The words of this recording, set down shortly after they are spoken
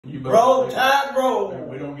Roll Tide, roll.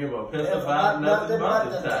 We don't give a piss about nothing but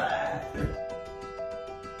the Tide.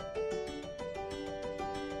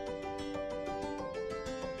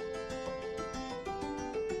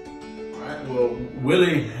 Well,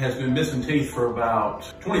 Willie has been missing teeth for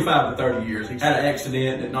about 25 to 30 years. He had an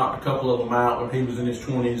accident that knocked a couple of them out when he was in his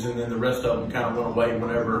 20s, and then the rest of them kind of went away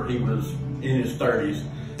whenever he was in his 30s.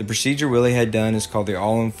 The procedure Willie had done is called the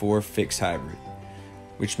All-in-4 Fix Hybrid,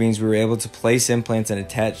 which means we were able to place implants and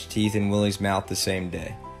attach teeth in Willie's mouth the same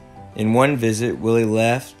day. In one visit, Willie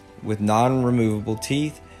left with non-removable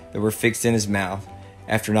teeth that were fixed in his mouth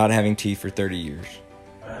after not having teeth for 30 years.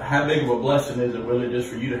 How big of a blessing is it, Willie, just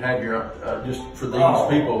for you to have your, just for these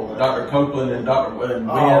people, Dr. Copeland and Dr. and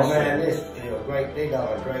Oh man, this is great. They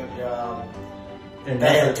done a great job. And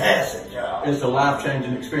Fantastic job. It's a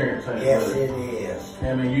life-changing experience, ain't it? Yes, it is.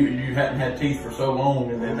 I mean, you hadn't had teeth for so long,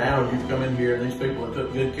 and then now you've come in here and these people have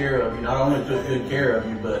took good care of you. Not only took good care of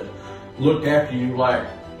you, but looked after you like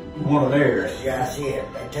one of theirs. Yes, yeah,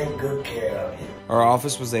 they take good care of you. Our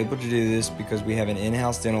office was able to do this because we have an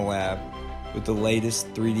in-house dental lab with the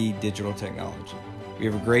latest 3D digital technology. We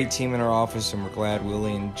have a great team in our office, and we're glad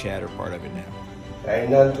Willie and Chad are part of it now.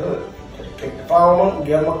 Ain't nothing to it. Just pick the phone up and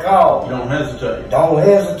give them a call. Don't hesitate. Don't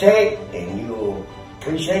hesitate, and you'll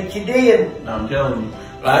appreciate you did. I'm telling you.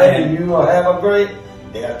 And you will have a great,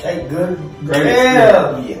 they'll take good care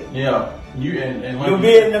of you. Yeah. Like You'll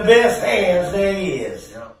be in the best hands there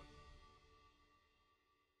is. Yeah.